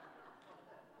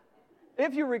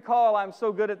If you recall, I'm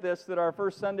so good at this that our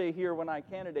first Sunday here when I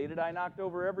candidated, I knocked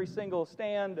over every single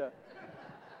stand.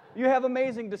 You have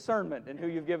amazing discernment in who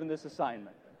you've given this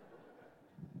assignment.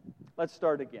 Let's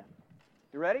start again.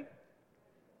 You ready?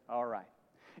 All right.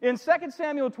 In 2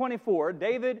 Samuel 24,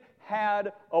 David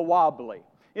had a wobbly.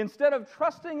 Instead of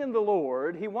trusting in the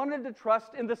Lord, he wanted to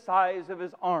trust in the size of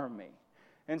his army.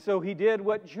 And so he did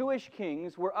what Jewish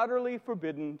kings were utterly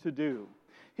forbidden to do.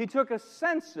 He took a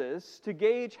census to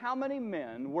gauge how many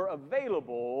men were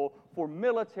available for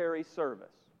military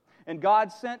service. And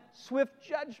God sent swift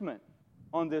judgment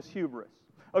on this hubris.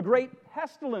 A great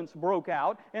pestilence broke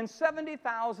out, and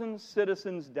 70,000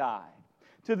 citizens died.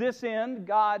 To this end,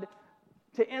 God,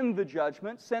 to end the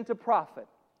judgment, sent a prophet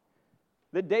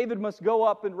that David must go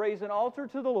up and raise an altar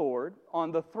to the Lord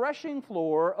on the threshing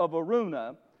floor of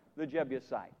Araunah, the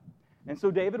Jebusite. And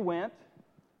so David went.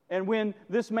 And when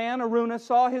this man, Araunah,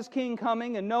 saw his king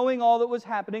coming and knowing all that was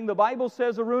happening, the Bible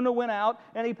says Araunah went out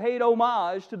and he paid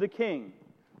homage to the king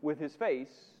with his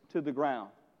face to the ground.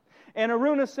 And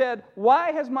Araunah said,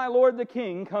 "Why has my lord the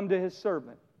king come to his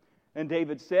servant?" And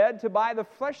David said, "To buy the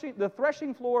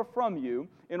threshing floor from you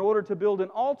in order to build an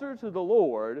altar to the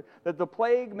Lord, that the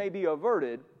plague may be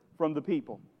averted from the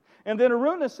people." And then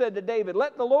Araunah said to David,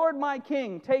 "Let the Lord my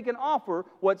king take and offer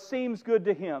what seems good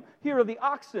to him. Here are the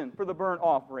oxen for the burnt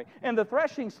offering, and the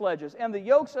threshing sledges, and the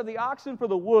yokes of the oxen for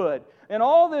the wood. And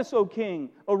all this, O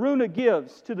king, Araunah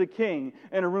gives to the king."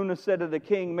 And Araunah said to the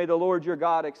king, "May the Lord your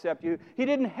God accept you." He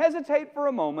didn't hesitate for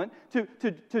a moment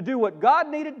to do what God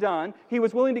needed done. He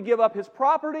was willing to give up his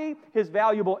property, his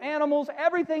valuable animals,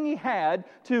 everything he had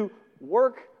to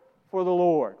work for the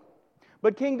Lord.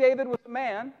 But King David was a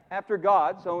man after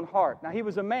God's own heart. Now, he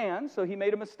was a man, so he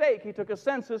made a mistake. He took a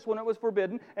census when it was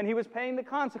forbidden, and he was paying the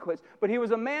consequence. But he was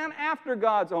a man after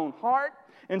God's own heart,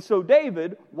 and so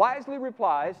David wisely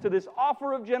replies to this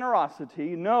offer of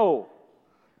generosity, "No,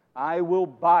 I will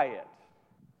buy it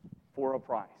for a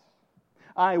price.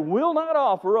 I will not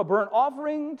offer a burnt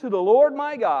offering to the Lord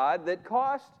my God that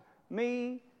cost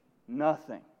me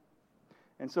nothing."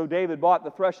 And so David bought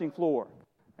the threshing floor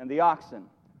and the oxen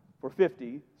for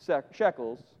 50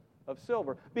 shekels of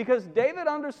silver. Because David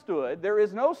understood there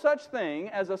is no such thing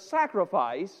as a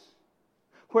sacrifice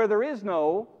where there is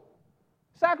no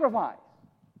sacrifice.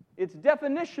 It's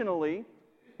definitionally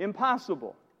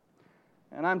impossible.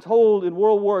 And I'm told in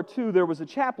World War II there was a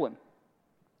chaplain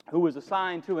who was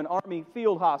assigned to an Army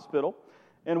field hospital,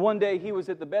 and one day he was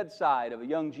at the bedside of a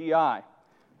young GI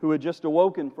who had just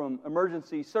awoken from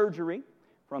emergency surgery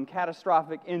from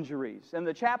catastrophic injuries. And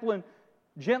the chaplain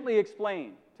gently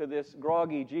explained to this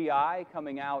groggy GI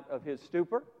coming out of his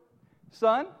stupor,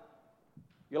 "Son,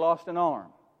 you lost an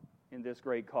arm in this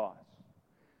great cause."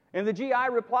 And the GI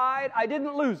replied, "I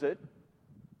didn't lose it,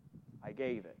 I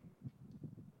gave it."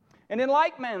 And in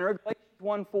like manner, Galatians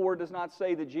 1:4 does not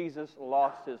say that Jesus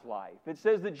lost his life. It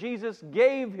says that Jesus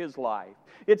gave his life.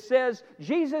 It says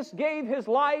Jesus gave his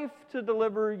life to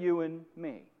deliver you and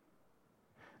me.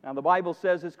 Now the Bible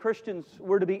says as Christians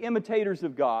we're to be imitators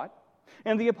of God.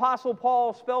 And the Apostle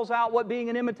Paul spells out what being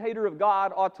an imitator of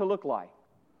God ought to look like.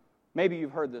 Maybe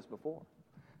you've heard this before.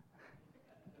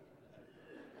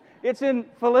 It's in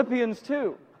Philippians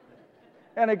 2.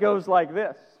 And it goes like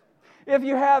this. If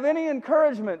you have any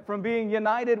encouragement from being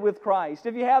united with Christ,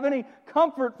 if you have any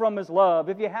comfort from His love,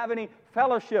 if you have any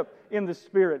fellowship in the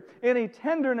Spirit, any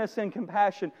tenderness and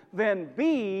compassion, then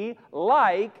be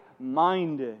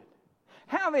like-minded.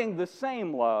 Having the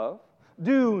same love,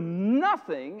 do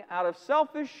nothing out of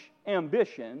selfish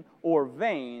ambition or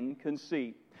vain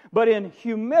conceit, but in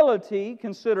humility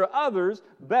consider others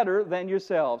better than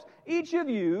yourselves. Each of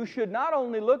you should not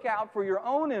only look out for your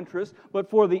own interest,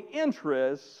 but for the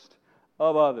interest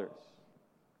of others.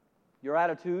 Your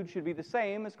attitude should be the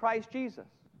same as Christ Jesus,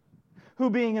 who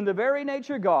being in the very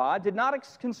nature God, did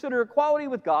not consider equality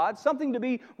with God something to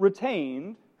be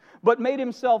retained, but made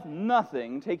himself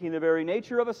nothing, taking the very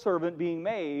nature of a servant, being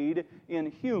made in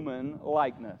human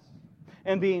likeness.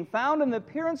 And being found in the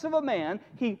appearance of a man,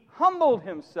 he humbled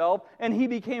himself, and he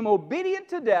became obedient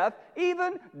to death,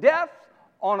 even death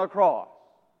on a cross.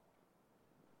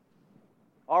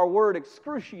 Our word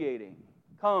excruciating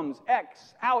comes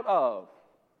out of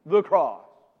the cross.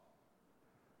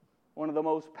 One of the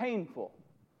most painful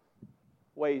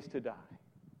ways to die.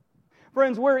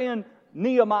 Friends, we're in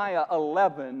Nehemiah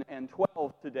 11 and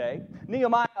 12 today.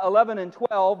 Nehemiah 11 and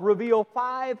 12 reveal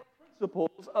 5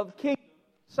 principles of kingdom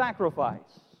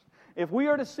sacrifice. If we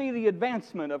are to see the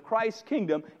advancement of Christ's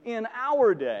kingdom in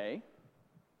our day,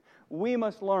 we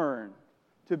must learn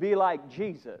to be like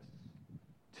Jesus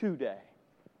today.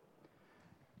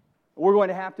 We're going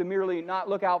to have to merely not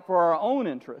look out for our own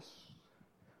interests,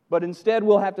 But instead,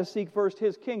 we'll have to seek first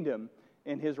His kingdom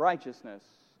and His righteousness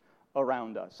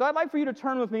around us. So I'd like for you to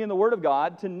turn with me in the Word of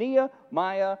God to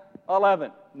Nehemiah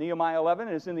 11. Nehemiah 11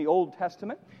 is in the Old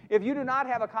Testament. If you do not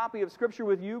have a copy of Scripture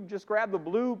with you, just grab the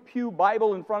blue pew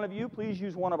Bible in front of you. Please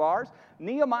use one of ours.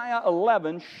 Nehemiah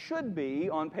 11 should be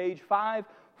on page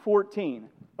 514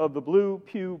 of the blue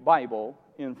pew Bible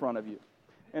in front of you.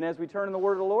 And as we turn in the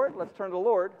Word of the Lord, let's turn to the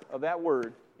Lord of that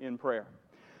Word in prayer.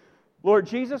 Lord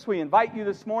Jesus, we invite you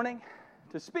this morning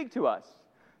to speak to us,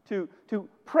 to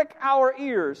prick our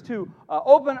ears, to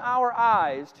open our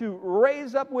eyes, to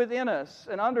raise up within us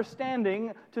an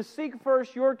understanding to seek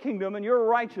first your kingdom and your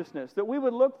righteousness, that we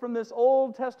would look from this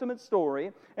Old Testament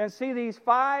story and see these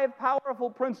 5 powerful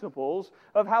principles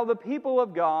of how the people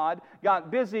of God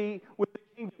got busy with the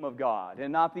kingdom of God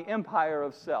and not the empire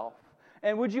of self.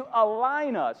 And would you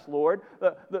align us, Lord?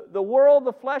 The world,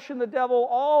 the flesh, and the devil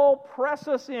all press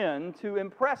us in to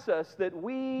impress us that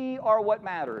we are what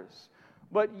matters.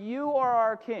 But you are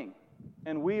our king,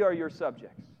 and we are your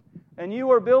subjects. And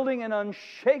you are building an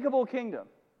unshakable kingdom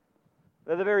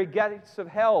that the very gates of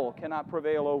hell cannot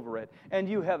prevail over it. And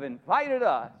you have invited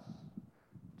us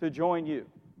to join you.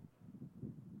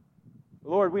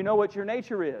 Lord, we know what your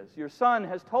nature is. Your Son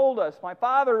has told us, my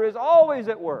Father is always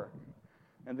at work.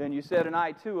 And then you said, and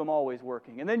I too am always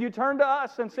working. And then you turned to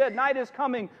us and said, night is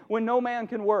coming when no man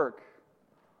can work.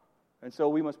 And so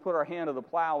we must put our hand to the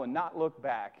plow and not look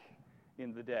back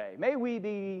in the day. May we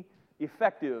be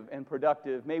effective and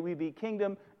productive. May we be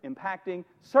kingdom-impacting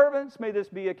servants. May this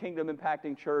be a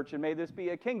kingdom-impacting church, and may this be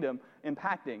a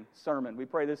kingdom-impacting sermon. We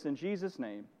pray this in Jesus'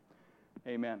 name.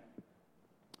 Amen.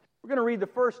 We're going to read the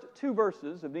first 2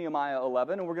 verses of Nehemiah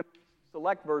 11, and we're going to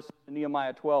select verses in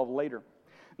Nehemiah 12 later.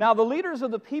 Now the leaders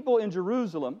of the people in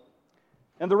Jerusalem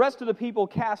and the rest of the people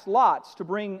cast lots to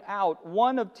bring out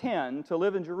 1 of 10 to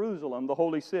live in Jerusalem, the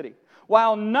holy city,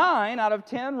 while 9 out of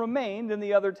 10 remained in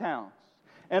the other towns.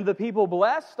 And the people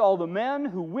blessed all the men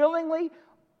who willingly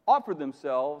offered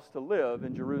themselves to live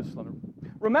in Jerusalem.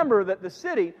 Remember that the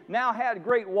city now had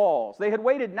great walls. They had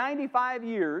waited 95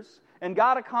 years, and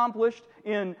God accomplished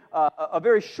in a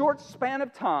very short span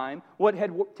of time what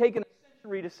had taken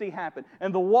to see happen.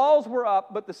 And the walls were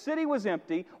up, but the city was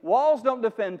empty. Walls don't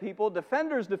defend people.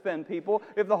 Defenders defend people.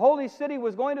 If the holy city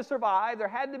was going to survive, there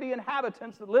had to be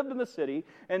inhabitants that lived in the city.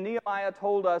 And Nehemiah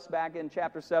told us back in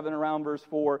chapter 7, around verse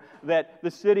 4, that the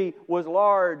city was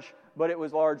large, but it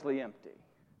was largely empty.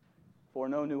 For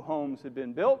no new homes had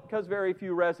been built because very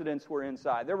few residents were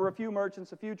inside. There were a few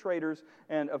merchants, a few traders,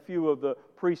 and a few of the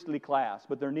priestly class,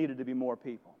 but there needed to be more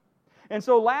people. And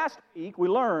so last week, we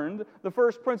learned the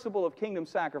first principle of kingdom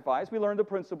sacrifice. We learned the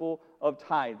principle of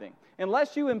tithing.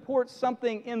 Unless you import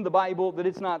something in the Bible that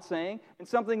it's not saying, and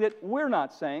something that we're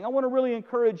not saying, I want to really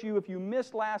encourage you, if you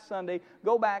missed last Sunday,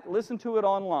 go back, listen to it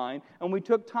online, and we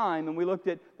took time and we looked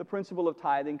at the principle of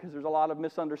tithing, because there's a lot of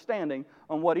misunderstanding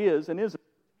on what is and isn't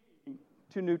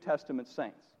to New Testament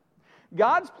saints.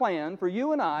 God's plan for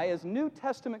you and I as New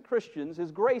Testament Christians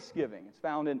is grace-giving. It's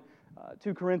found in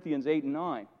 2 Corinthians 8 and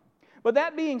 9. But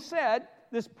that being said,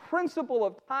 this principle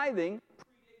of tithing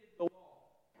predated the law.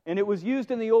 And it was used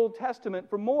in the Old Testament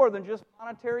for more than just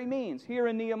monetary means. Here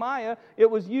in Nehemiah, it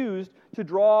was used to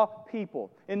draw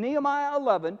people. In Nehemiah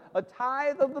 11, a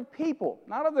tithe of the people,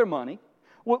 not of their money,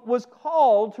 was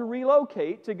called to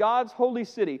relocate to God's holy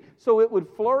city so it would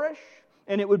flourish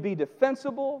and it would be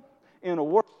defensible in a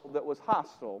world that was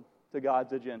hostile to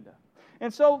God's agenda.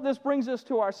 And so this brings us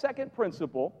to our second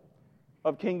principle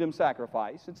of kingdom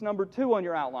sacrifice. It's number 2 on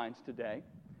your outlines today.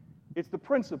 It's the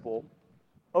principle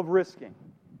of risking.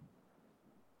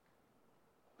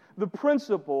 The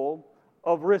principle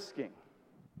of risking.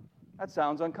 That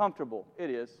sounds uncomfortable.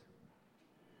 It is.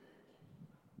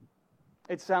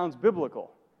 It sounds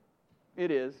biblical. It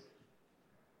is.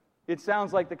 It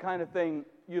sounds like the kind of thing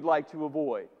you'd like to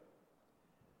avoid.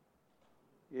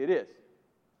 It is.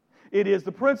 It is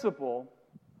the principle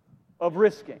of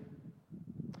risking.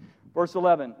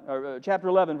 Chapter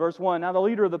 11, verse 1. Now the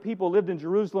leader of the people lived in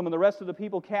Jerusalem, and the rest of the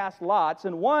people cast lots.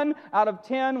 And 1 out of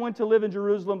 10 went to live in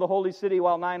Jerusalem, the holy city,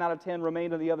 while 9 out of 10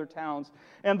 remained in the other towns.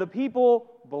 And the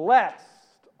people blessed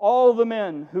all the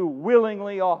men who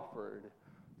willingly offered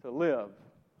to live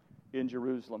in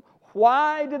Jerusalem.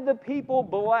 Why did the people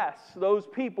bless those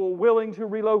people willing to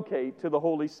relocate to the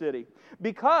holy city?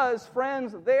 Because,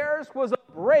 friends, theirs was a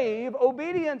brave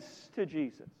obedience to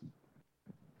Jesus.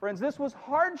 Friends, this was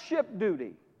hardship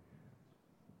duty.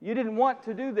 You didn't want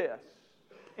to do this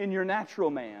in your natural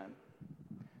man.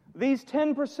 These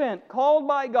 10% called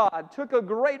by God took a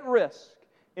great risk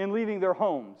in leaving their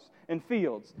homes and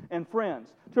fields and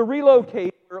friends to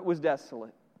relocate where it was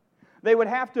desolate. They would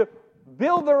have to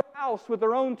build their house with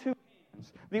their own 2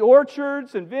 hands. The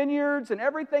orchards and vineyards and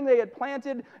everything they had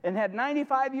planted and had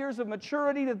 95 years of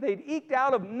maturity that they'd eked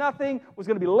out of nothing was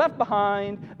going to be left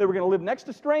behind. They were going to live next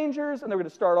to strangers, and they were going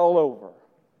to start all over.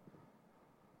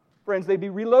 Friends, they'd be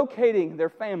relocating their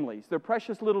families, their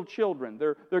precious little children,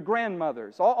 their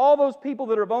grandmothers, all those people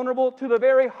that are vulnerable to the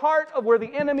very heart of where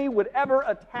the enemy would ever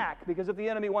attack. Because if the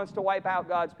enemy wants to wipe out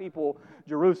God's people,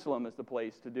 Jerusalem is the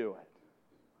place to do it.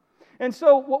 And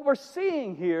so what we're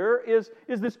seeing here is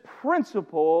this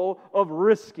principle of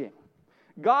risking.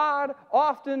 God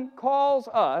often calls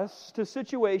us to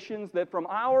situations that from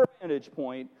our vantage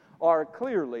point are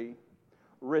clearly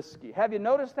risky. Have you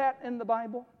noticed that in the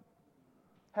Bible?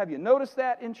 Have you noticed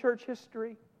that in church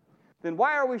history? Then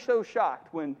why are we so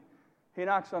shocked when He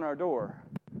knocks on our door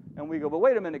and we go, but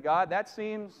wait a minute, God, that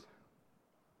seems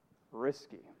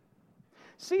risky.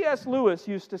 C.S. Lewis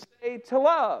used to say, to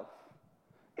love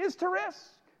is to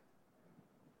risk.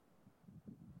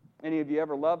 Any of you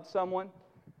ever loved someone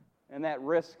and that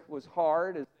risk was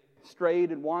hard as they strayed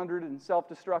and wandered and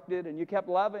self-destructed and you kept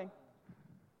loving?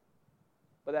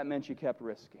 But that meant you kept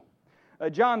risking.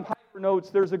 John Piper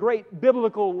notes there's a great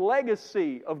biblical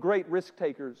legacy of great risk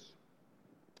takers.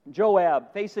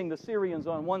 Joab facing the Syrians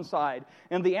on one side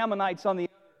and the Ammonites on the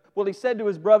other. Well, he said to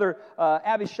his brother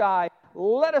Abishai,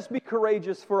 let us be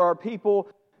courageous for our people,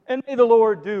 and may the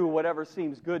Lord do whatever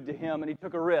seems good to him. And he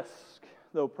took a risk,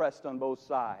 though pressed on both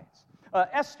sides.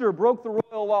 Esther broke the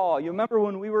royal law. You remember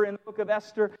when we were in the book of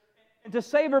Esther? And to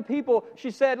save her people,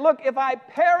 she said, look, if I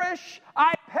perish,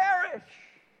 I perish.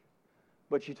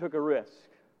 But she took a risk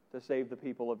to save the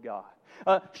people of God.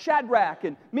 Shadrach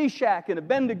and Meshach and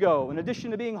Abednego, in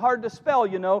addition to being hard to spell,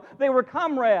 they were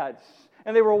comrades,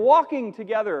 and they were walking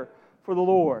together for the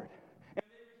Lord. And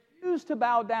they refused to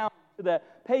bow down to the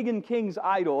pagan king's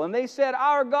idol. And they said,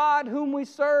 our God whom we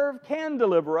serve can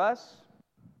deliver us,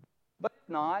 but if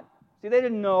not. See, they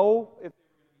didn't know if they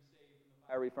were going to be saved from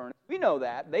the fiery furnace. We know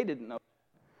that. They didn't know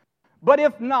that. But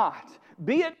if not,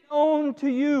 be it known to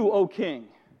you, O king,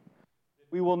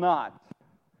 we will not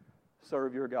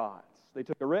serve your gods. They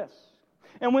took a risk.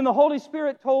 And when the Holy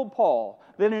Spirit told Paul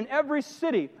that in every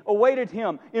city awaited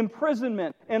him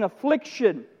imprisonment and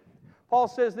affliction, Paul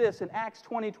says this in Acts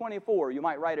 20:24. You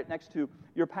might write it next to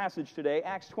your passage today.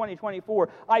 Acts 20:24.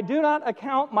 I do not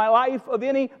account my life of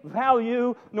any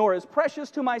value, nor as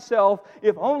precious to myself,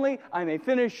 if only I may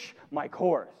finish my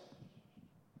course.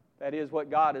 That is what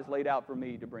God has laid out for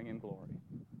me to bring Him glory.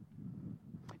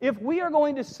 If we are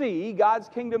going to see God's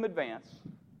kingdom advance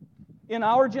in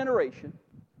our generation,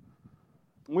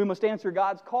 we must answer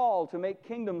God's call to make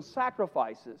kingdom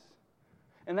sacrifices.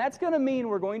 And that's going to mean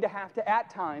we're going to have to, at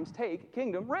times, take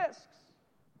kingdom risks.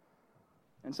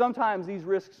 And sometimes these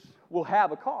risks will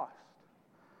have a cost.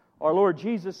 Our Lord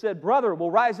Jesus said, brother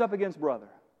will rise up against brother.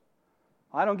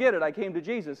 I don't get it. I came to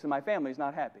Jesus and my family's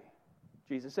not happy.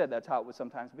 Jesus said that's how it would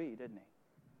sometimes be, didn't He?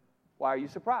 Why are you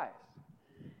surprised?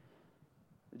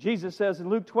 Jesus says in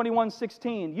Luke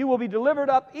 21:16, you will be delivered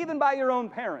up even by your own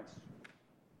parents.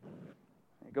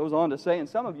 It goes on to say, and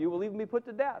some of you will even be put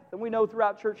to death. And we know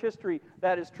throughout church history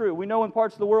that is true. We know in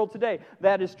parts of the world today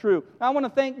that is true. I want to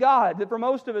thank God that for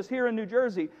most of us here in New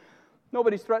Jersey,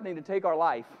 nobody's threatening to take our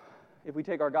life if we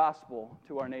take our gospel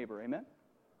to our neighbor. Amen?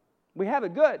 We have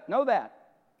it good. Know that.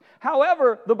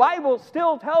 However, the Bible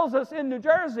still tells us in New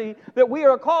Jersey that we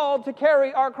are called to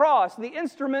carry our cross, the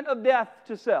instrument of death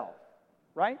to self.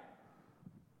 Right?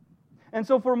 And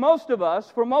so for most of us,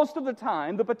 for most of the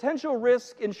time, the potential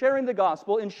risk in sharing the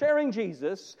gospel, in sharing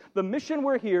Jesus, the mission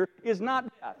we're here, is not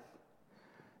death.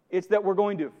 It's that we're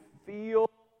going to feel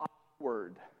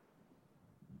awkward.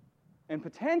 And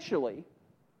potentially,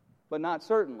 but not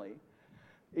certainly,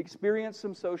 experience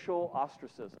some social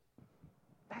ostracism.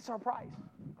 That's our price.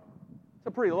 It's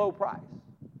a pretty low price.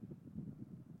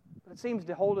 But it seems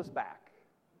to hold us back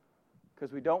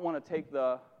because we don't want to take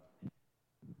the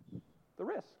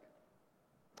risk.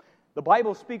 The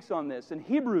Bible speaks on this in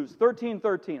Hebrews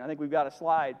 13:13. I think we've got a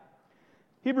slide.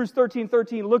 Hebrews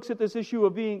 13:13 looks at this issue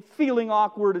of feeling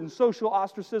awkward and social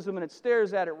ostracism, and it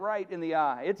stares at it right in the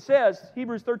eye. It says,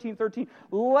 Hebrews 13:13,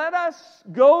 let us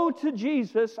go to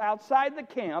Jesus outside the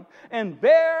camp and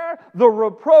bear the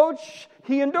reproach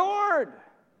He endured.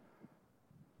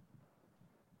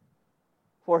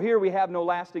 For here we have no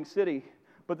lasting city,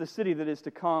 but the city that is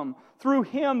to come. Through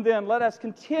Him, then, let us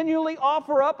continually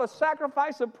offer up a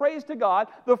sacrifice of praise to God,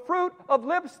 the fruit of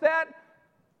lips that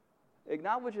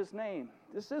acknowledge His name.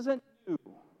 This isn't new. The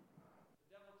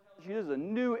devil tells you this is a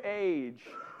new age.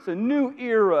 It's a new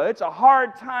era. It's a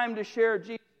hard time to share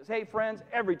Jesus. Hey, friends,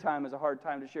 every time is a hard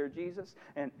time to share Jesus,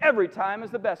 and every time is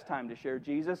the best time to share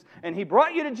Jesus. And He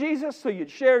brought you to Jesus so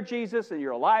you'd share Jesus, and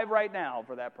you're alive right now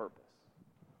for that purpose.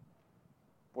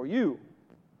 For you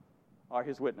are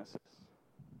His witnesses.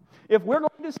 If we're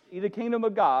going to see the kingdom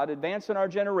of God advance in our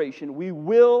generation, we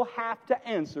will have to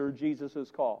answer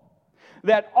Jesus' call.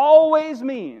 That always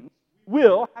means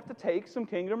we'll have to take some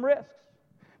kingdom risks.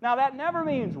 Now, that never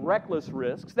means reckless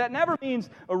risks. That never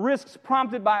means risks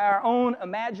prompted by our own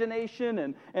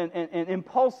imagination and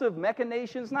impulsive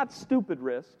machinations, not stupid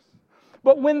risks.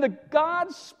 But when the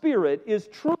God Spirit is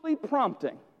truly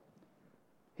prompting,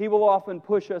 He will often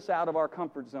push us out of our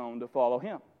comfort zone to follow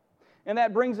Him. And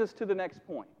that brings us to the next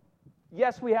point.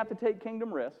 Yes, we have to take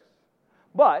kingdom risks,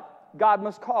 but God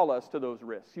must call us to those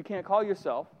risks. You can't call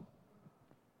yourself.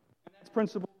 And that's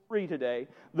principle 3 today,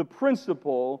 the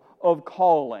principle of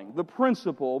calling. The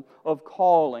principle of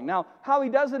calling. Now, how He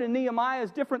does it in Nehemiah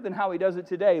is different than how He does it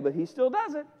today, but He still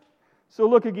does it. So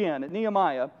look again at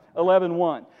Nehemiah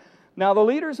 11:1. Now, the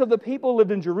leaders of the people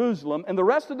lived in Jerusalem, and the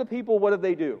rest of the people, what did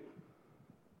they do?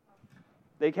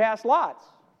 They cast lots.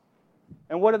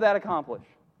 And what did that accomplish?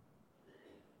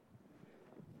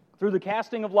 Through the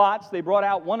casting of lots, they brought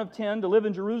out 1 of 10 to live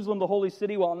in Jerusalem, the holy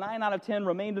city, while 9 out of 10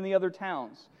 remained in the other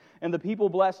towns. And the people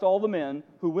blessed all the men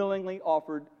who willingly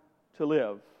offered to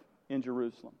live in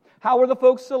Jerusalem. How were the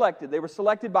folks selected? They were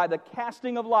selected by the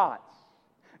casting of lots.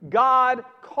 God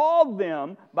called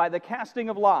them by the casting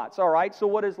of lots. All right, so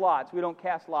what is lots? We don't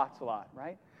cast lots a lot,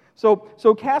 right? So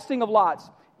casting of lots,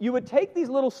 you would take these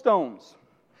little stones,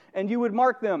 and you would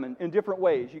mark them in different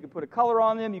ways. You could put a color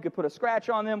on them, you could put a scratch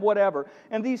on them, whatever.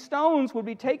 And these stones would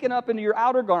be taken up into your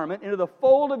outer garment, into the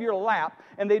fold of your lap,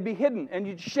 and they'd be hidden. And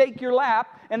you'd shake your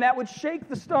lap, and that would shake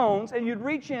the stones, and you'd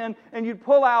reach in, and you'd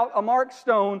pull out a marked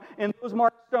stone, and those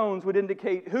marked stones would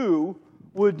indicate who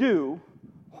would do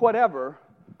whatever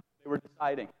they were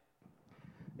deciding.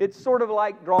 It's sort of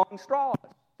like drawing straws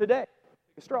today.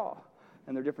 Take a straw,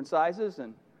 and they're different sizes,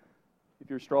 and if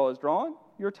your straw is drawn,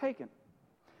 you're taken.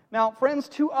 Now, friends,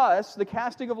 to us, the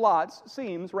casting of lots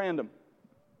seems random,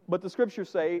 but the Scriptures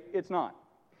say it's not.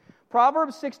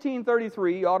 Proverbs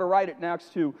 16:33, you ought to write it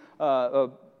next to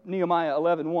Nehemiah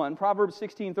 11:1. Proverbs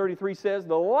 16:33 says,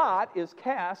 "The lot is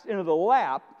cast into the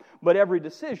lap, but every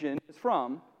decision is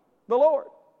from the Lord."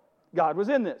 God was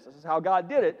in this. This is how God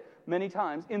did it many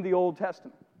times in the Old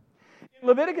Testament. In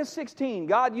Leviticus 16,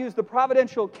 God used the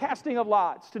providential casting of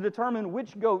lots to determine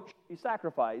which goat should be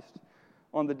sacrificed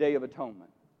on the Day of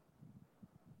Atonement.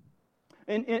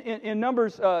 In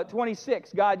Numbers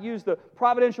 26, God used the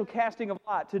providential casting of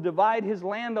lot to divide His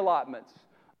land allotments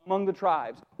among the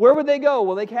tribes. Where would they go?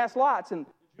 Well, they cast lots, and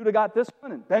Judah got this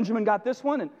one, and Benjamin got this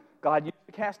one, and God used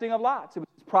the casting of lots. It was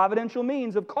His providential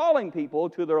means of calling people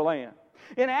to their land.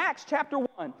 In Acts chapter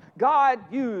 1, God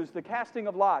used the casting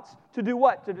of lots to do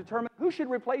what? To determine who should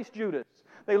replace Judas.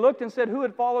 They looked and said who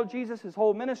had followed Jesus his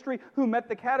whole ministry, who met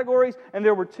the categories, and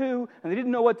there were 2, and they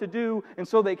didn't know what to do, and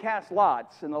so they cast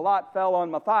lots, and the lot fell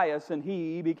on Matthias, and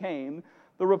he became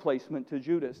the replacement to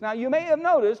Judas. Now, you may have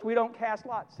noticed we don't cast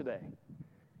lots today.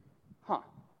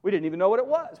 We didn't even know what it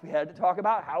was. We had to talk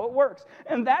about how it works.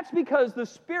 And that's because the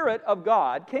Spirit of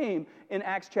God came in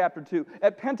Acts chapter 2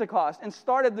 at Pentecost and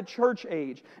started the church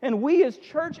age. And we as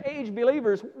church age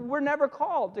believers, we're never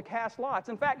called to cast lots.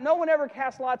 In fact, no one ever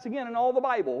cast lots again in all the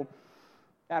Bible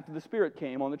after the Spirit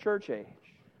came on the church age.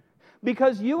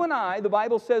 Because you and I, the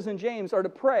Bible says in James, are to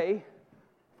pray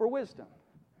for wisdom.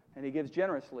 And He gives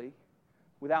generously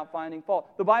without finding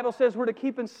fault. The Bible says we're to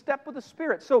keep in step with the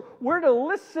Spirit. So we're to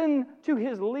listen to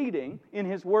His leading in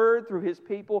His Word, through His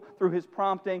people, through His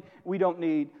prompting. We don't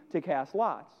need to cast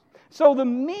lots. So the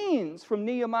means from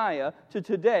Nehemiah to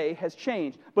today has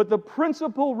changed, but the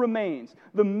principle remains.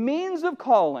 The means of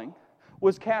calling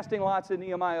was casting lots in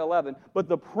Nehemiah 11, but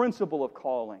the principle of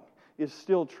calling is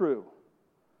still true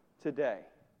today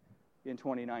in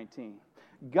 2019.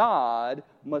 God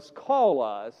must call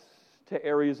us to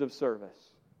areas of service.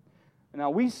 Now,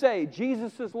 we say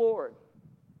Jesus is Lord,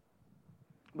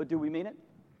 but do we mean it?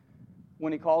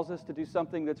 When He calls us to do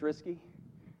something that's risky,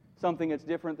 something that's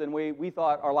different than we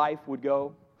thought our life would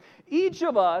go. Each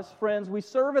of us, friends, we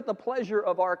serve at the pleasure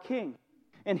of our King,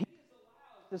 and He is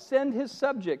allowed to send His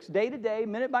subjects day to day,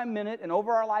 minute by minute, and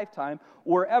over our lifetime,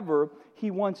 wherever He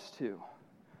wants to.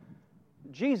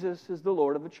 Jesus is the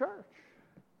Lord of the church.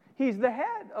 He's the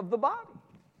head of the body.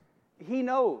 He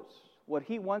knows what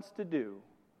He wants to do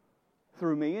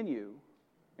through me and you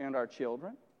and our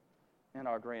children and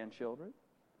our grandchildren.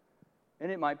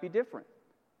 And it might be different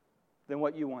than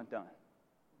what you want done.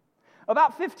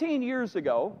 About 15 years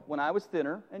ago, when I was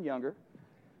thinner and younger,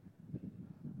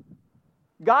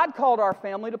 God called our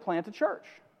family to plant a church.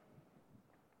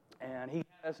 And He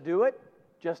had us do it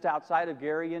just outside of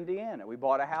Gary, Indiana. We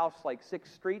bought a house like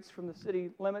 6 streets from the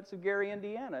city limits of Gary,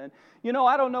 Indiana. And, you know,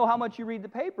 I don't know how much you read the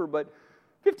paper, but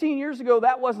 15 years ago,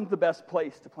 that wasn't the best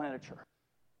place to plant a church.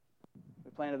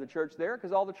 We planted the church there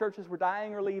because all the churches were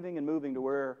dying or leaving and moving to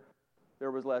where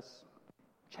there was less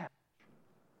challenge.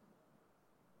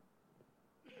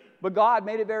 But God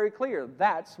made it very clear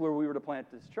that's where we were to plant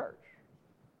this church.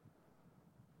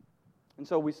 And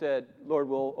so we said, Lord,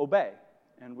 we'll obey.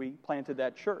 And we planted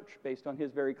that church based on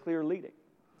His very clear leading.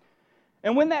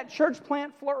 And when that church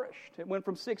plant flourished, it went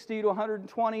from 60 to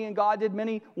 120, and God did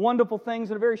many wonderful things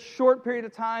in a very short period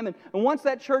of time. And once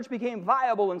that church became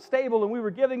viable and stable, and we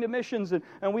were giving to missions,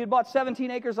 and we had bought 17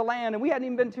 acres of land, and we hadn't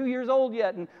even been 2 years old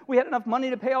yet, and we had enough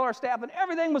money to pay all our staff, and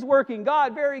everything was working,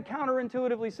 God very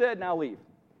counterintuitively said, now leave.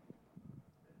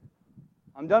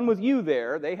 I'm done with you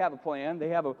there. They have a plan. They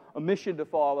have a mission to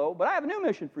follow. But I have a new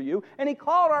mission for you. And He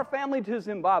called our family to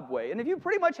Zimbabwe. And if you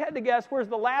pretty much had to guess where's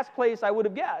the last place I would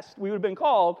have guessed we would have been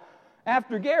called,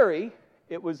 after Gary,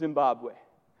 it was Zimbabwe.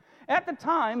 At the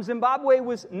time, Zimbabwe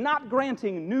was not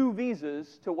granting new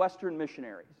visas to Western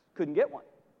missionaries. Couldn't get one.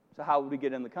 So how would we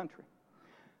get in the country?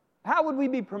 How would we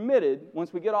be permitted,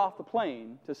 once we get off the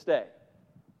plane, to stay?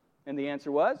 And the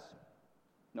answer was,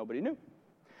 nobody knew.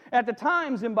 At the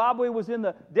time, Zimbabwe was in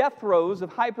the death throes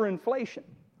of hyperinflation.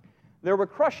 There were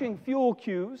crushing fuel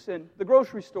queues, and the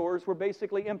grocery stores were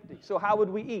basically empty. So how would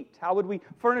we eat? How would we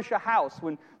furnish a house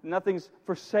when nothing's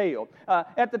for sale?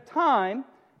 At the time,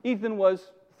 Ethan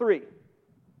was 3.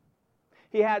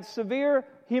 He had severe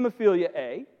hemophilia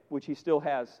A, which he still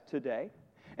has today.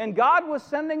 And God was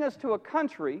sending us to a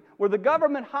country where the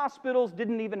government hospitals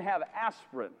didn't even have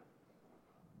aspirin,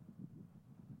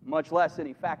 much less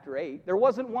any factor VIII. There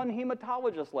wasn't one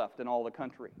hematologist left in all the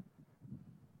country.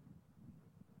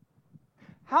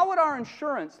 How would our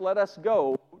insurance let us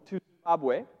go to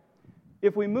Zimbabwe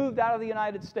if we moved out of the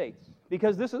United States?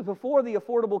 Because this is before the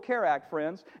Affordable Care Act,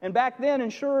 friends. And back then,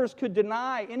 insurers could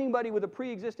deny anybody with a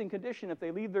pre-existing condition if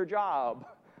they leave their job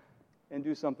and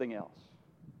do something else.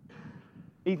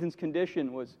 Ethan's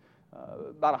condition was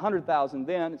about $100,000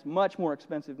 then. It's much more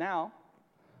expensive now.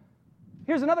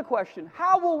 Here's another question.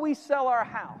 How will we sell our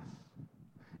house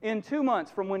in 2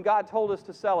 months from when God told us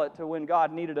to sell it to when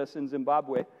God needed us in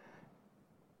Zimbabwe?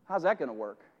 How's that going to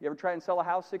work? You ever try and sell a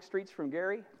house 6 streets from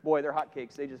Gary? Boy, they're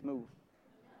hotcakes. They just move.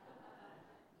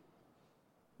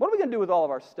 What are we going to do with all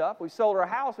of our stuff? We sold our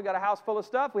house. We got a house full of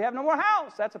stuff. We have no more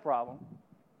house. That's a problem.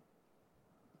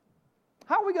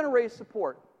 How are we going to raise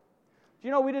support? Do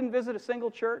you know we didn't visit a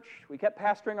single church? We kept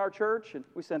pastoring our church, and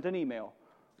we sent an email.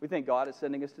 We think God is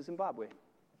sending us to Zimbabwe.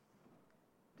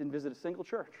 Didn't visit a single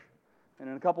church. And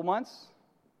in a couple months,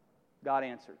 God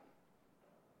answered.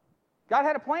 God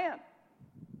had a plan.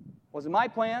 Wasn't my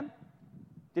plan.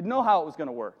 Didn't know how it was going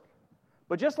to work.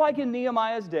 But just like in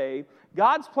Nehemiah's day,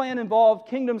 God's plan involved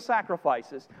kingdom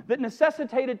sacrifices that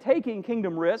necessitated taking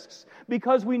kingdom risks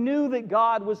because we knew that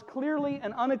God was clearly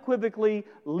and unequivocally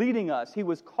leading us. He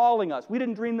was calling us. We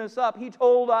didn't dream this up. He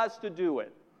told us to do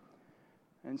it.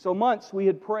 And so months we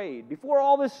had prayed. Before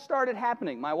all this started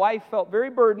happening, my wife felt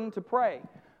very burdened to pray.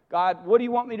 God, what do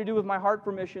you want me to do with my heart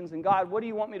for missions? And God, what do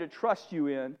you want me to trust you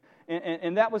in?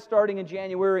 And that was starting in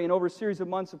January, and over a series of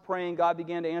months of praying, God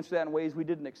began to answer that in ways we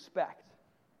didn't expect.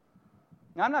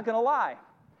 Now, I'm not going to lie.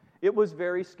 It was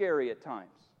very scary at times.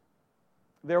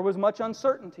 There was much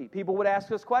uncertainty. People would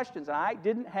ask us questions, and I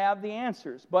didn't have the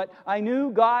answers. But I knew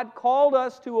God called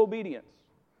us to obedience.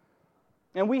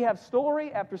 And we have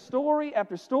story after story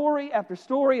after story after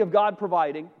story of God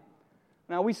providing.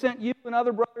 Now, we sent you and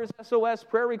other brothers SOS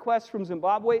prayer requests from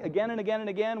Zimbabwe again and again and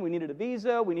again. We needed a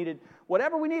visa. We needed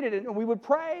whatever we needed. And we would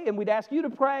pray, and we'd ask you to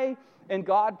pray, and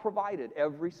God provided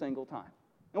every single time.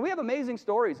 And we have amazing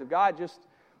stories of God just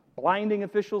blinding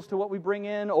officials to what we bring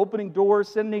in, opening doors,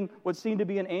 sending what seemed to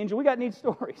be an angel. We got neat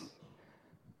stories.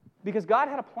 Because God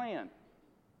had a plan.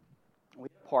 We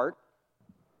had a part.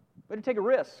 We had to take a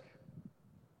risk.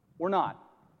 We're not.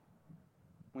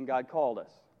 When God called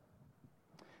us.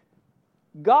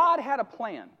 God had a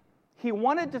plan. He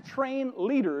wanted to train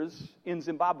leaders in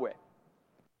Zimbabwe.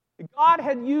 God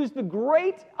had used the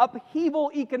great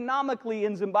upheaval economically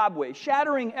in Zimbabwe,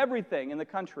 shattering everything in the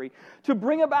country, to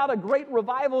bring about a great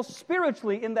revival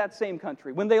spiritually in that same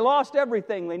country. When they lost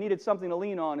everything, they needed something to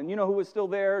lean on. And you know who was still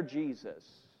there? Jesus.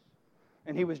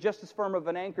 And he was just as firm of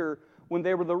an anchor when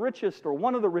they were the richest or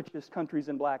one of the richest countries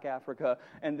in Black Africa,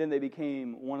 and then they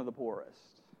became one of the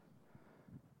poorest.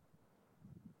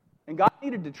 And God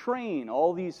needed to train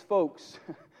all these folks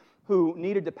who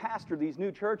needed to pastor these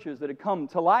new churches that had come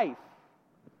to life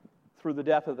through the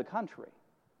death of the country.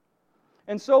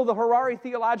 And so the Harari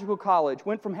Theological College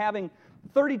went from having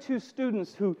 32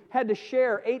 students who had to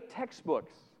share 8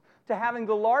 textbooks to having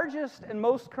the largest and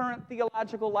most current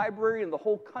theological library in the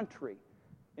whole country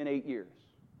in 8 years.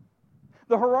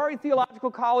 The Harari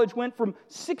Theological College went from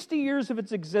 60 years of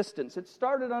its existence. It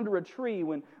started under a tree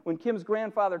when Kim's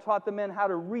grandfather taught the men how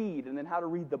to read and then how to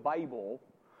read the Bible.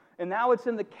 And now it's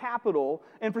in the Capitol.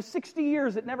 And for 60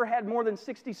 years, it never had more than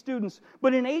 60 students.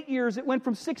 But in 8 years, it went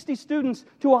from 60 students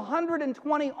to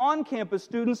 120 on-campus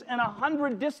students and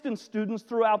 100 distance students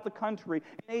throughout the country.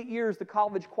 In 8 years, the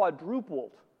college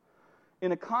quadrupled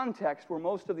in a context where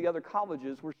most of the other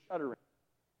colleges were shuttering.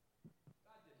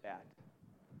 God did that.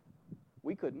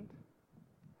 We couldn't.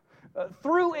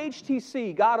 Through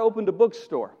HTC, God opened a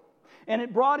bookstore. And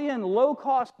it brought in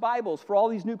low-cost Bibles for all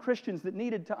these new Christians that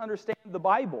needed to understand the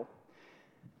Bible.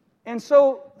 And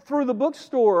so, through the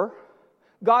bookstore,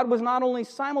 God was not only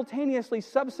simultaneously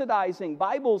subsidizing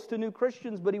Bibles to new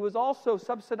Christians, but He was also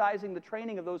subsidizing the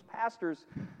training of those pastors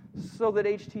so that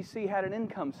HTC had an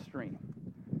income stream.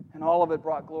 And all of it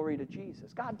brought glory to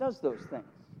Jesus. God does those things.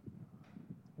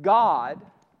 God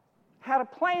had a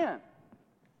plan.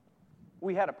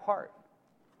 We had a part.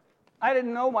 I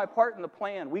didn't know my part in the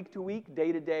plan week to week,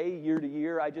 day to day, year to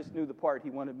year. I just knew the part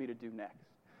He wanted me to do next.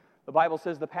 The Bible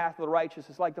says the path of the righteous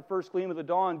is like the first gleam of the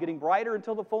dawn, getting brighter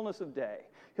until the fullness of day.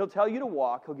 He'll tell you to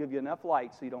walk. He'll give you enough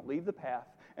light so you don't leave the path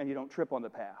and you don't trip on the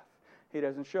path. He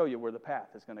doesn't show you where the path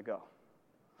is going to go.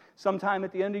 Sometime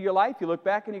at the end of your life, you look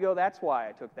back and you go, that's why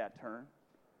I took that turn.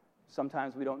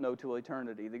 Sometimes we don't know till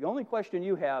eternity. The only question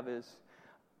you have is,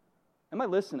 am I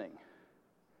listening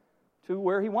to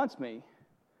where He wants me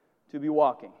to be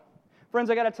walking? Friends,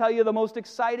 I got to tell you, the most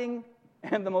exciting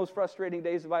and the most frustrating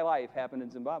days of my life happened in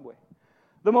Zimbabwe.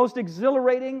 The most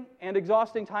exhilarating and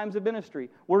exhausting times of ministry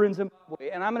were in Zimbabwe.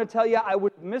 And I'm going to tell you, I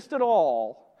would have missed it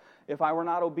all if I were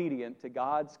not obedient to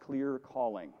God's clear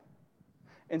calling.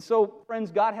 And so, friends,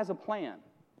 God has a plan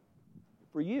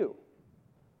for you,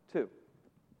 too.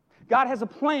 God has a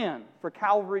plan for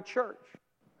Calvary Church.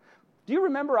 Do you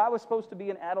remember I was supposed to be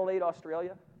in Adelaide,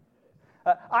 Australia?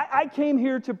 I came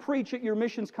here to preach at your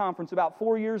missions conference about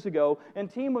 4 years ago, and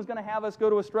Team was going to have us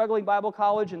go to a struggling Bible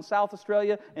college in South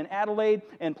Australia, in Adelaide,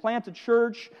 and plant a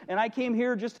church. And I came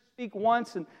here just to speak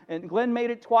once, and Glenn made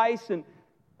it twice, and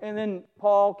then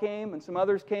Paul came, and some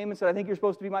others came and said, I think you're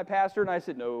supposed to be my pastor. And I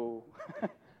said, no.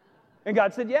 And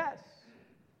God said, yes.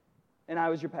 And I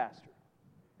was your pastor.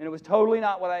 And it was totally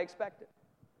not what I expected.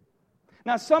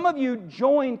 Now, some of you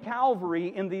joined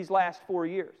Calvary in these last 4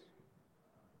 years.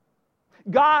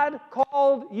 God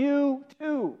called you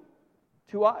to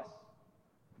us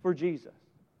for Jesus.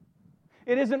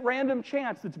 It isn't random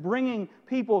chance that's bringing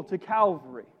people to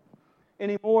Calvary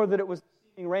any more than it was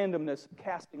the randomness of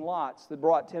casting lots that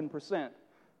brought 10%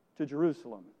 to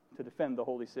Jerusalem to defend the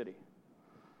holy city.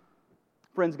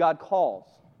 Friends, God calls.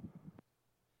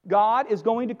 God is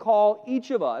going to call each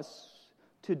of us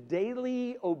to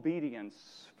daily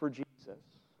obedience for Jesus.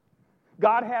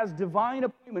 God has divine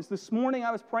appointments. This morning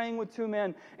I was praying with 2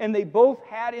 men, and they both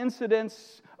had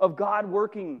incidents of God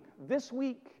working this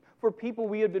week for people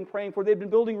we had been praying for. They'd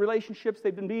been building relationships.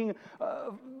 They'd been being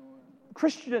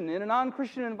Christian in a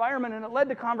non-Christian environment, and it led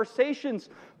to conversations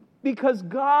because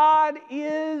God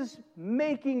is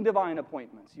making divine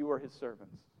appointments. You are His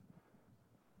servants.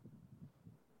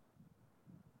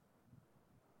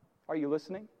 Are you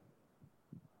listening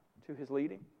to His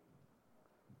leading?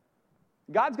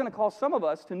 God's going to call some of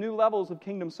us to new levels of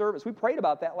kingdom service. We prayed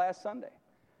about that last Sunday.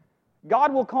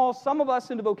 God will call some of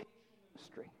us into vocational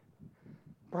ministry.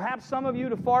 Perhaps some of you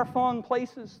to far-flung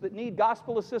places that need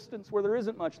gospel assistance where there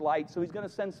isn't much light, so He's going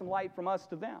to send some light from us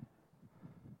to them.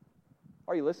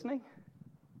 Are you listening?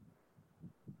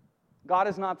 God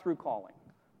is not through calling.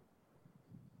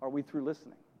 Are we through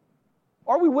listening?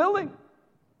 Are we willing?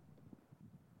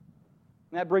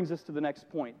 And that brings us to the next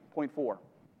point, point 4.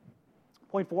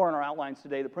 Point 4 in our outlines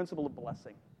today, the principle of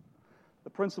blessing. The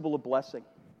principle of blessing.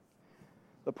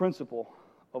 The principle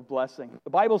of blessing. The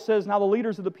Bible says, now the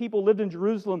leaders of the people lived in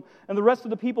Jerusalem, and the rest of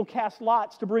the people cast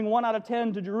lots to bring 1 out of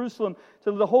 10 to Jerusalem,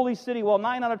 to the holy city, while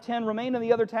 9 out of 10 remained in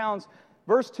the other towns.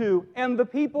 Verse 2, and the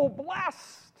people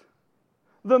blessed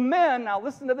the men, now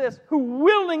listen to this, who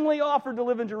willingly offered to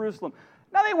live in Jerusalem.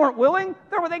 Now they weren't willing,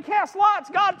 they cast lots,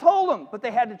 God told them, but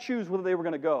they had to choose whether they were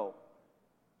going to go.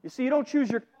 You see, you don't choose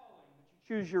your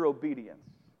choose your obedience.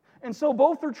 And so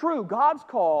both are true, God's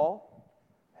call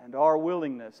and our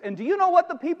willingness. And do you know what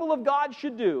the people of God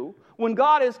should do when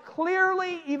God is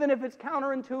clearly, even if it's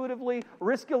counterintuitively,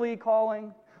 riskily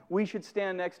calling? We should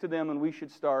stand next to them and we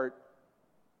should start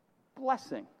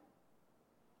blessing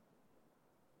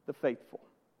the faithful.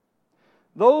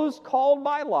 Those called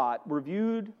by Lot were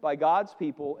viewed by God's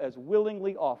people as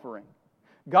willingly offering.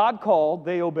 God called,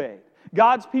 they obeyed.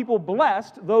 God's people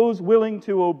blessed those willing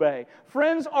to obey.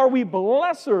 Friends, are we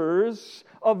blessers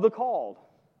of the called?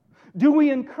 Do we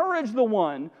encourage the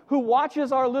one who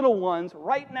watches our little ones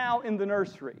right now in the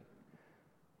nursery?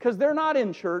 Because they're not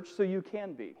in church, so you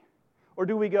can be. Or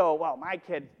do we go, well, my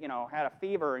kid, had a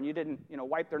fever and you didn't,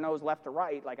 wipe their nose left to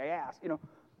right like I asked,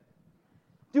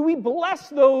 Do we bless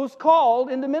those called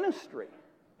into ministry?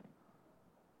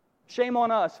 Shame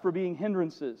on us for being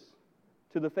hindrances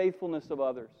to the faithfulness of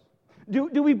others.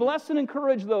 Do we bless and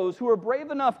encourage those who are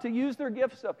brave enough to use their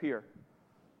gifts up here?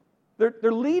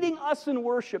 They're leading us in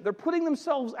worship. They're putting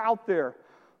themselves out there.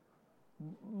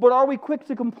 But are we quick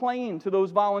to complain to those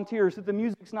volunteers that the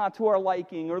music's not to our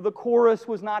liking, or the chorus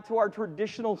was not to our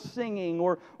traditional singing,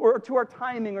 or to our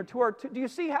timing, or to our... Do you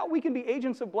see how we can be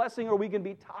agents of blessing, or we can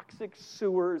be toxic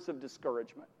sewers of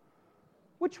discouragement?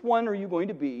 Which one are you going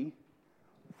to be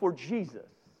for Jesus?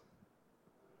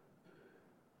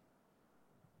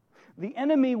 The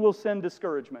enemy will send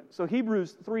discouragement. So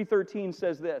Hebrews 3:13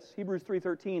 says this. Hebrews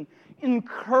 3:13,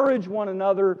 encourage one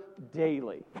another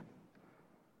daily.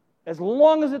 As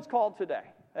long as it's called today.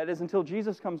 That is until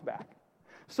Jesus comes back.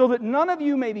 So that none of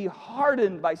you may be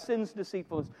hardened by sin's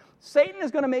deceitfulness. Satan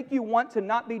is going to make you want to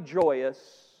not be joyous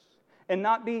and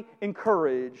not be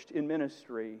encouraged in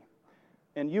ministry.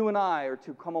 And you and I are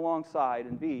to come alongside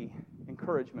and be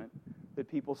encouragement that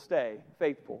people stay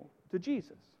faithful to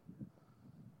Jesus.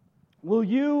 Will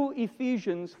you,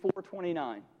 Ephesians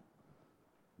 4:29.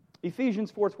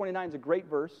 Ephesians 4:29 is a great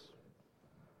verse.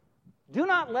 Do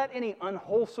not let any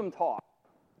unwholesome talk,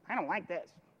 I don't like this,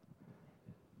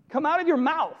 come out of your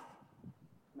mouth.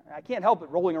 I can't help it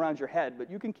rolling around your head, but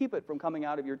you can keep it from coming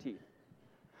out of your teeth.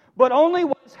 But only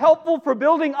what is helpful for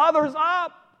building others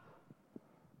up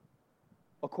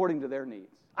according to their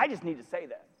needs. I just need to say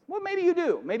that. Well, maybe you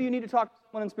do. Maybe you need to talk to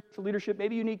someone in spiritual leadership.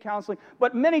 Maybe you need counseling.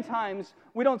 But many times,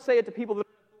 we don't say it to people.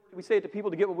 We say it to people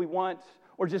to get what we want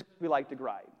or just because we like to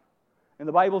gripe. And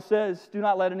the Bible says, do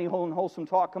not let any unwholesome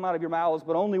talk come out of your mouths,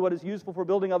 but only what is useful for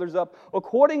building others up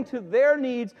according to their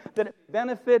needs, that it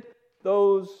benefit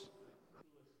those.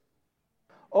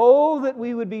 Oh, that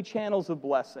we would be channels of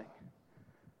blessing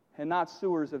and not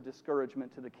sewers of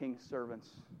discouragement to the king's servants.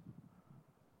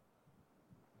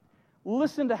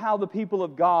 Listen to how the people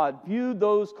of God viewed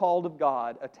those called of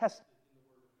God, attested to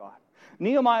the word of God.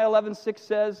 Nehemiah 11:6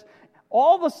 says,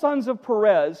 all the sons of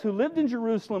Perez who lived in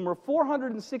Jerusalem were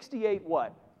 468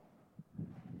 what?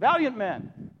 Valiant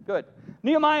men. Good.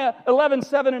 Nehemiah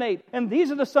 11:7 and 8. And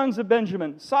these are the sons of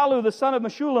Benjamin. Salu, the son of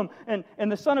Meshullam, and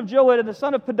the son of Joed, and the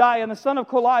son of Pedaiah, and the son of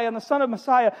Koliah, and the son of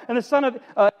Messiah, and the son of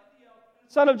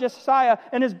Jesiah,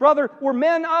 and his brother were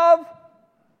men of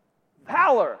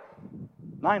valor.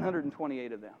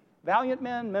 928 of them. Valiant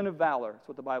men, men of valor. That's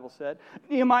what the Bible said.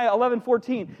 Nehemiah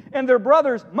 11:14. And their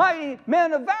brothers, mighty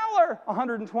men of valor.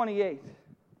 128.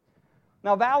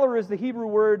 Now, valor is the Hebrew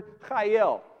word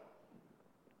chayil.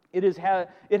 It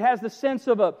has the sense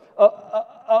of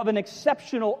an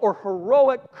exceptional or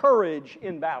heroic courage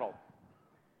in battle.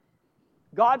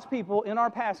 God's people in our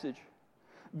passage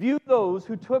view those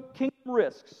who took kingdom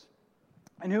risks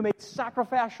and who made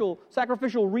sacrificial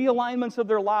realignments of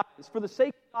their lives for the sake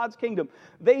of God's kingdom.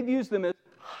 They view them as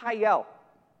chayil,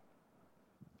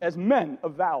 as men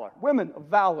of valor, women of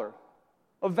valor,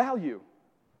 of value,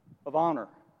 of honor.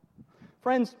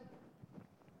 Friends,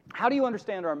 how do you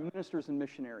understand our ministers and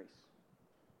missionaries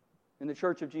in the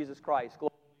Church of Jesus Christ,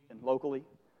 globally and locally?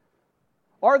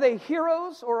 Are they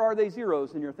heroes or are they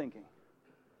zeros in your thinking?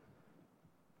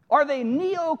 Are they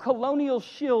neo-colonial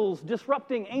shills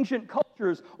disrupting ancient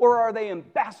cultures, or are they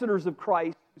ambassadors of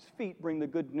Christ whose feet bring the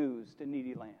good news to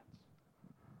needy lands?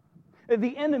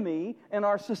 The enemy and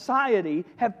our society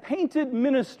have painted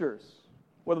ministers,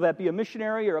 whether that be a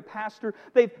missionary or a pastor,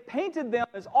 they've painted them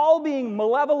as all being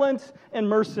malevolent and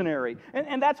mercenary.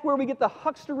 And that's where we get the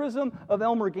hucksterism of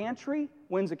Elmer Gantry,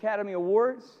 wins Academy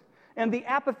Awards, and the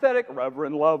apathetic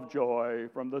Reverend Lovejoy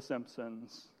from The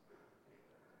Simpsons.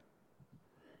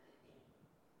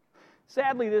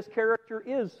 Sadly, this caricature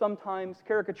is sometimes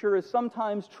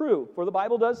true. For the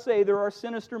Bible does say there are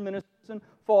sinister ministers and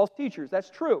false teachers. That's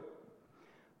true.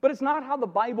 But it's not how the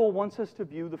Bible wants us to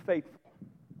view the faithful.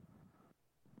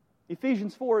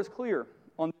 Ephesians 4 is clear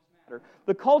on this matter.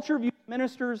 The culture views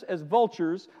ministers as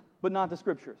vultures, but not the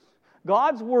Scriptures.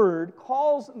 God's Word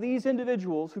calls these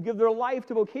individuals who give their life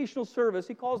to vocational service,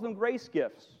 He calls them grace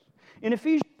gifts. In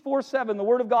Ephesians 4:7, the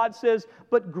Word of God says,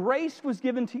 but grace was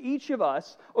given to each of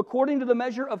us according to the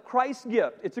measure of Christ's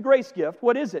gift. It's a grace gift.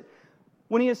 What is it?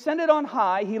 When He ascended on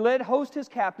high, He led hosts His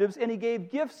captives, and He gave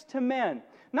gifts to men.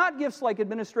 Not gifts like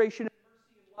administration and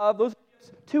mercy and love. Those are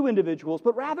gifts to individuals.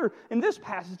 But rather, in this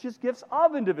passage, it's gifts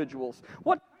of individuals.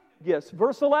 What gifts?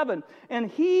 Verse 11. And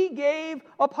he gave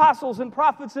apostles and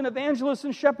prophets and evangelists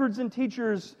and shepherds and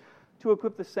teachers to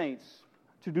equip the saints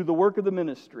to do the work of the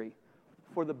ministry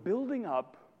for the building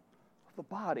up of the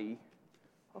body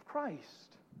of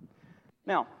Christ.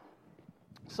 Now,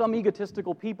 some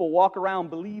egotistical people walk around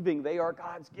believing they are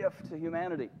God's gift to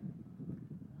humanity.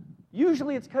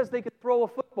 Usually it's because they can throw a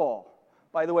football.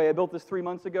 By the way, I built this 3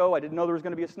 months ago. I didn't know there was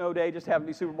going to be a snow day. Just happened to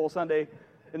be Super Bowl Sunday.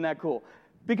 Isn't that cool?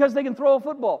 Because they can throw a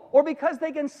football. Or because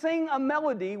they can sing a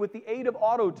melody with the aid of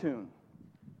auto-tune,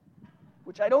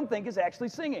 which I don't think is actually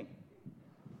singing.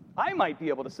 I might be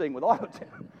able to sing with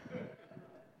auto-tune.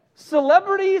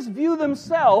 Celebrities view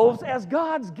themselves as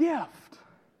God's gift.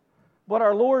 But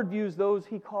our Lord views those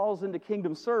He calls into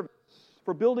kingdom service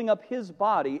for building up His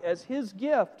body as His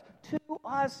gift to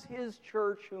us, His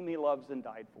church, whom He loves and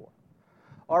died for.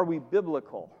 Are we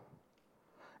biblical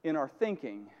in our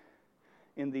thinking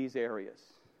in these areas?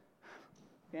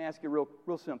 Can I ask you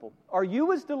real simple? Are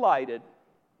you as delighted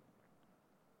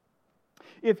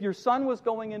if your son was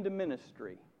going into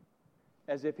ministry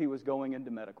as if he was going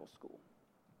into medical school?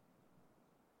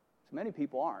 So many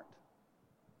people aren't.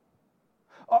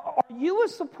 Are you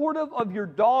as supportive of your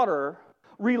daughter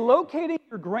relocating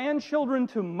your grandchildren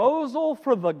to Mosul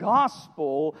for the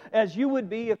gospel as you would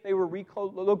be if they were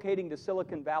relocating to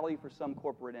Silicon Valley for some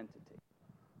corporate entity?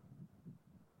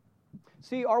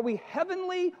 See, are we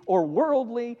heavenly or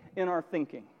worldly in our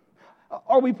thinking?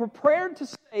 Are we prepared to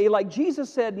say, like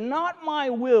Jesus said, not my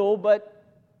will, but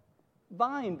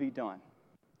thine be done?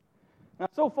 Now,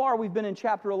 so far we've been in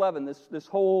chapter 11, this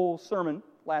whole sermon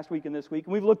last week and this week,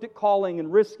 and we've looked at calling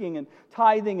and risking and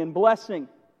tithing and blessing.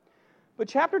 But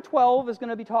chapter 12 is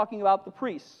going to be talking about the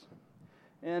priests.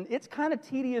 And it's kind of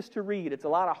tedious to read. It's a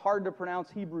lot of hard-to-pronounce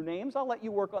Hebrew names. I'll let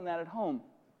you work on that at home.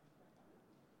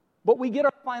 But we get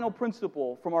our final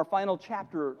principle from our final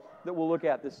chapter that we'll look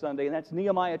at this Sunday, and that's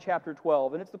Nehemiah chapter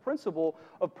 12. And it's the principle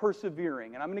of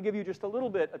persevering. And I'm going to give you just a little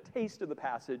bit, a taste of the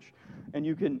passage, and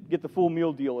you can get the full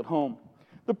meal deal at home.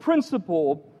 The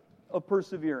principle of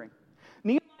persevering.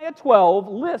 Nehemiah 12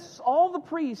 lists all the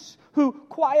priests who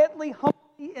quietly, humbly,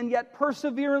 and yet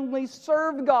perseveringly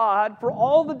served God for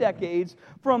all the decades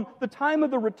from the time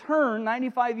of the return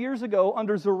 95 years ago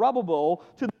under Zerubbabel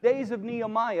to the days of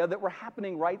Nehemiah that were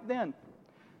happening right then.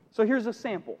 So here's a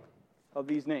sample of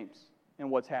these names and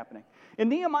what's happening. In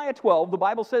Nehemiah 12, the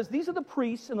Bible says, these are the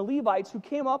priests and the Levites who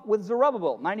came up with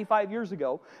Zerubbabel 95 years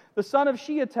ago, the son of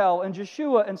Shealtiel, and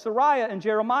Jeshua, and Sariah, and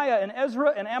Jeremiah, and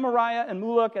Ezra, and Amariah, and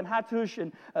Muluk, and Hattush,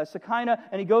 and Shekinah,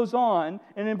 and he goes on.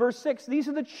 And in verse 6, these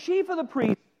are the chief of the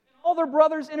priests, all their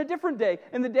brothers in a different day,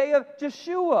 in the day of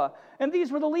Jeshua. And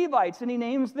these were the Levites, and he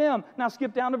names them. Now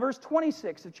skip down to verse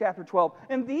 26 of chapter 12.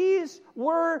 And these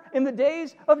were in the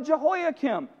days of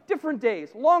Jehoiakim, different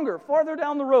days, longer, farther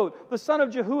down the road. The son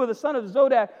of Jehuah, the son of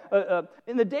Zodak,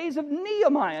 in the days of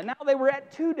Nehemiah. Now they were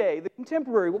at two-day, the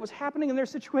contemporary, what was happening in their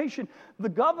situation. The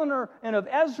governor and of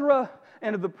Ezra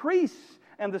and of the priests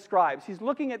and the scribes. He's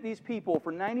looking at these people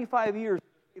for 95 years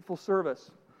of faithful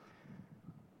service.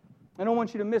 I don't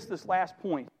want you to miss this last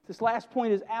point. This last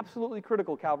point is absolutely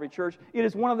critical, Calvary Church. It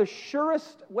is one of the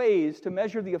surest ways to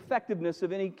measure the effectiveness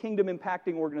of any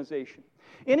kingdom-impacting organization.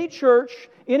 Any church,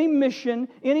 any mission,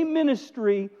 any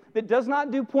ministry that does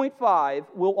not do point 5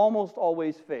 will almost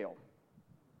always fail.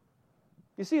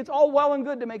 You see, it's all well and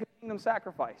good to make a kingdom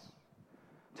sacrifice,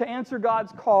 to answer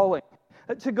God's calling,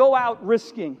 to go out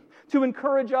risking, to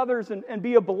encourage others and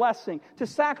be a blessing, to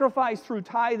sacrifice through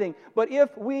tithing. But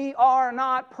if we are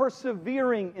not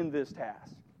persevering in this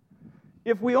task,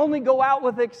 if we only go out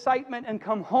with excitement and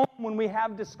come home when we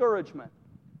have discouragement,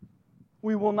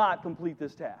 we will not complete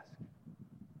this task.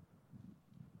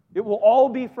 It will all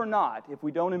be for naught if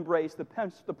we don't embrace the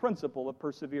principle of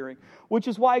persevering, which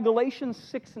is why Galatians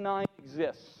 6:9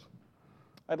 exists.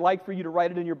 I'd like for you to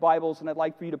write it in your Bibles, and I'd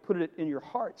like for you to put it in your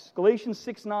hearts. Galatians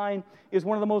 6:9 is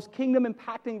one of the most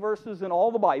kingdom-impacting verses in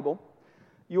all the Bible.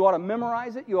 You ought to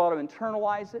memorize it. You ought to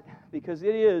internalize it, because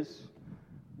it is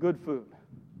good food.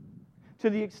 To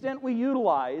the extent we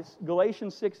utilize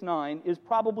Galatians 6:9 is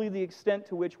probably the extent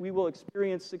to which we will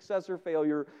experience success or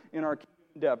failure in our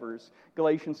endeavors.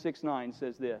 Galatians 6:9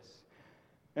 says this,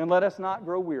 and let us not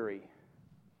grow weary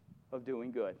of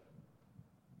doing good.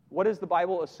 What does the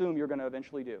Bible assume you're going to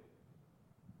eventually do?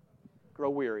 Grow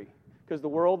weary. Because the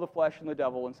world, the flesh, and the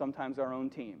devil, and sometimes our own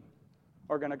team,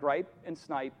 are going to gripe and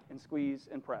snipe and squeeze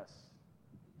and press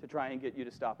to try and get you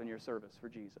to stop in your service for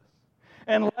Jesus.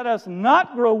 And let us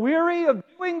not grow weary of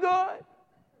doing good.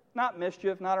 Not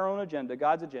mischief, not our own agenda,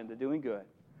 God's agenda, doing good.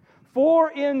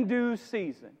 For in due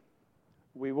season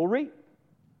we will reap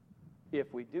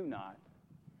if we do not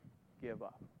give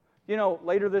up. You know,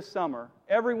 later this summer,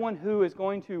 everyone who is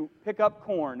going to pick up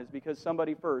corn is because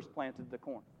somebody first planted the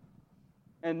corn.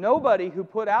 And nobody who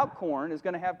put out corn is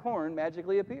going to have corn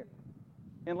magically appear.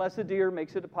 Unless a deer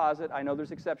makes a deposit. I know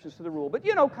there's exceptions to the rule. But,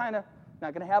 kind of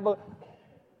not going to have an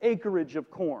acreage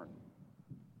of corn.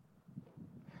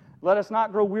 Let us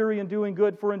not grow weary in doing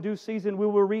good, for in due season we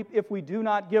will reap if we do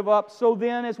not give up. So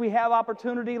then, as we have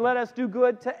opportunity, let us do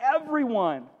good to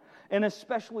everyone, and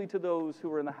especially to those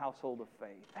who are in the household of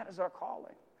faith. That is our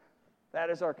calling. That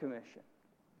is our commission.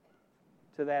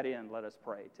 To that end, let us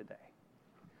pray today.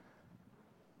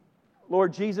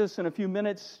 Lord Jesus, in a few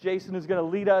minutes, Jason is going to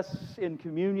lead us in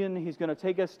communion. He's going to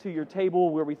take us to your table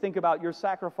where we think about your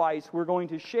sacrifice. We're going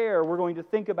to share. We're going to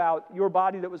think about your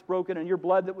body that was broken and your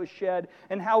blood that was shed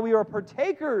and how we are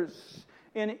partakers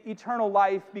in eternal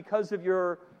life because of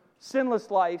your sinless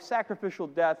life, sacrificial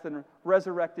death, and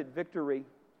resurrected victory.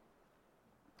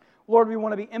 Lord, we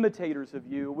want to be imitators of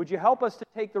you. Would you help us to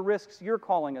take the risks you're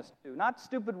calling us to? Not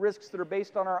stupid risks that are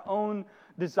based on our own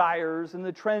desires and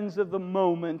the trends of the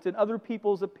moment and other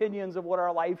people's opinions of what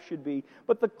our life should be,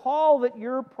 but the call that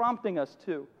you're prompting us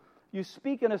to. You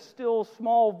speak in a still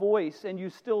small voice, and you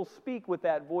still speak with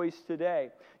that voice today.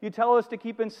 You tell us to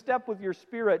keep in step with your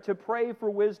Spirit, to pray for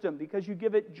wisdom, because you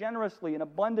give it generously and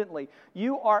abundantly.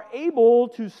 You are able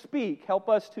to speak. Help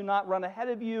us to not run ahead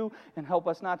of you, and help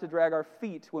us not to drag our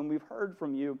feet when we've heard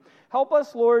from you. Help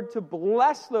us, Lord, to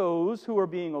bless those who are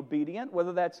being obedient,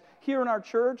 whether that's here in our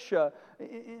church,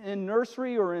 in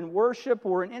nursery or in worship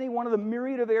or in any one of the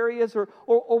myriad of areas, or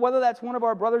whether that's one of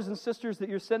our brothers and sisters that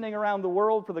you're sending around the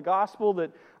world for the gospel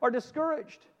that are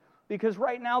discouraged because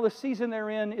right now the season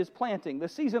they're in is planting, the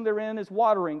season they're in is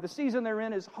watering, the season they're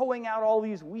in is hoeing out all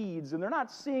these weeds, and they're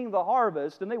not seeing the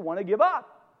harvest and they want to give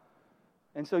up.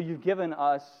 And so you've given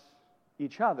us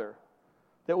each other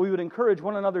that we would encourage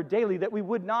one another daily, that we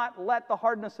would not let the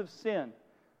hardness of sin,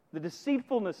 the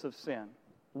deceitfulness of sin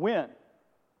win,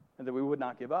 and that we would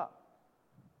not give up.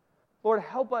 Lord,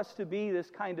 help us to be this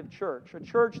kind of church, a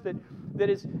church that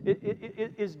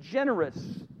is generous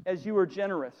as you are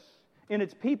generous in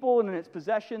its people and in its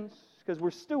possessions, because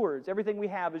we're stewards. Everything we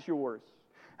have is yours.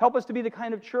 Help us to be the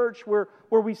kind of church where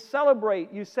we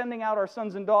celebrate you sending out our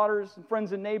sons and daughters and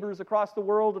friends and neighbors across the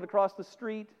world and across the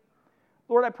street.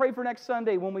 Lord, I pray for next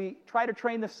Sunday when we try to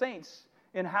train the saints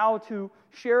in how to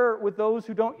share with those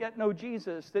who don't yet know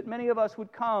Jesus, that many of us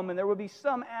would come and there would be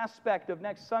some aspect of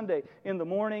next Sunday in the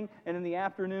morning and in the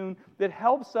afternoon that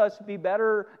helps us be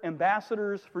better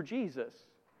ambassadors for Jesus.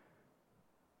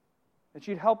 That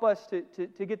you'd help us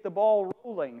to get the ball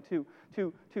rolling, to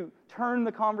turn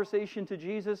the conversation to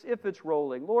Jesus if it's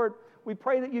rolling. Lord, we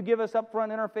pray that you give us upfront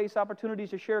interface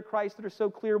opportunities to share Christ that are so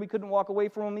clear we couldn't walk away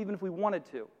from them even if we wanted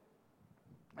to.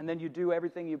 And then you do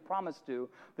everything you promised to,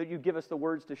 that you give us the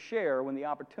words to share when the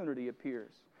opportunity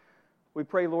appears. We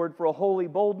pray, Lord, for a holy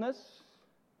boldness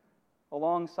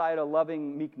alongside a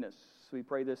loving meekness. We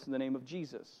pray this in the name of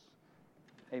Jesus.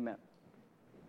 Amen.